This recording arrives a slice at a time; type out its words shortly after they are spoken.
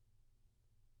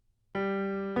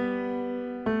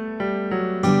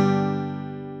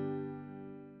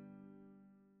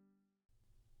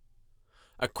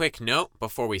quick note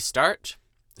before we start.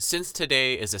 Since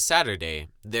today is a Saturday,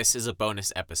 this is a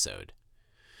bonus episode.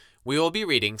 We will be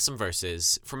reading some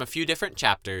verses from a few different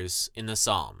chapters in the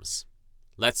Psalms.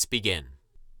 Let's begin.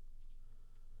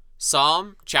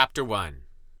 Psalm chapter 1.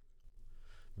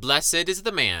 Blessed is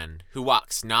the man who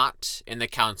walks not in the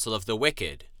counsel of the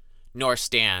wicked, nor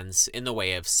stands in the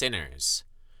way of sinners,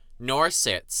 nor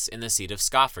sits in the seat of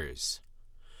scoffers.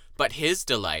 But his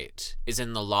delight is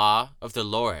in the law of the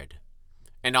Lord,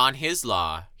 and on his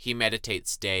law he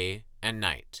meditates day and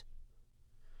night.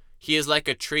 He is like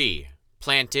a tree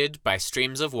planted by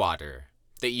streams of water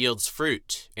that yields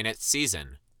fruit in its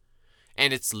season,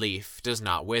 and its leaf does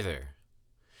not wither.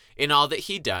 In all that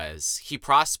he does, he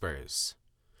prospers.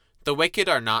 The wicked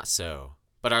are not so,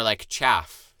 but are like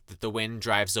chaff that the wind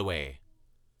drives away.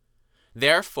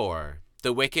 Therefore,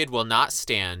 the wicked will not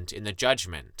stand in the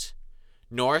judgment,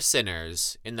 nor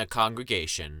sinners in the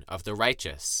congregation of the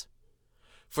righteous.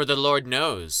 For the Lord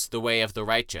knows the way of the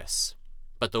righteous,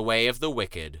 but the way of the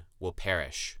wicked will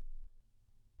perish.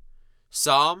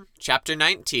 Psalm chapter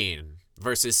 19,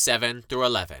 verses 7 through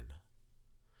 11.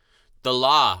 The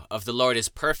law of the Lord is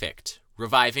perfect,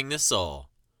 reviving the soul.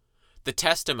 The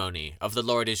testimony of the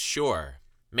Lord is sure,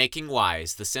 making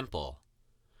wise the simple.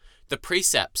 The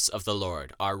precepts of the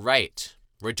Lord are right,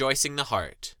 rejoicing the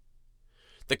heart.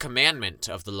 The commandment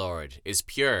of the Lord is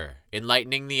pure,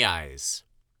 enlightening the eyes.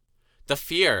 The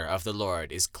fear of the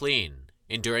Lord is clean,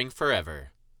 enduring forever.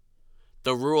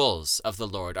 The rules of the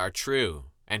Lord are true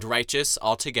and righteous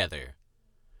altogether.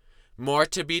 More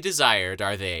to be desired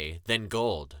are they than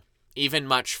gold, even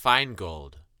much fine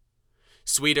gold.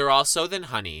 Sweeter also than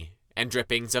honey, and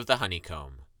drippings of the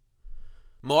honeycomb.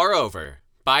 Moreover,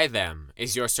 by them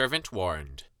is your servant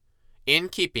warned. In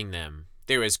keeping them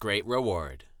there is great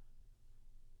reward.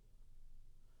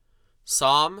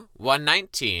 Psalm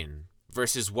 119,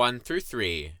 verses 1 through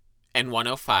 3, and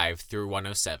 105 through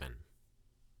 107.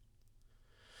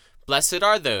 Blessed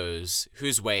are those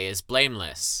whose way is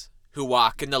blameless, who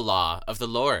walk in the law of the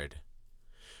Lord.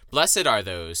 Blessed are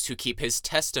those who keep his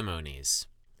testimonies,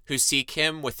 who seek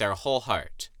him with their whole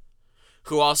heart,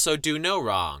 who also do no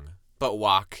wrong, but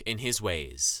walk in his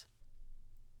ways.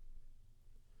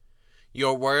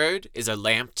 Your word is a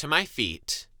lamp to my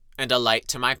feet, and a light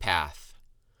to my path.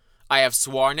 I have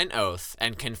sworn an oath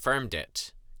and confirmed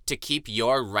it, to keep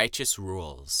your righteous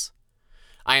rules.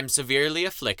 I am severely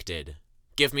afflicted.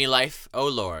 Give me life, O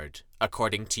Lord,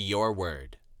 according to your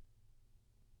word.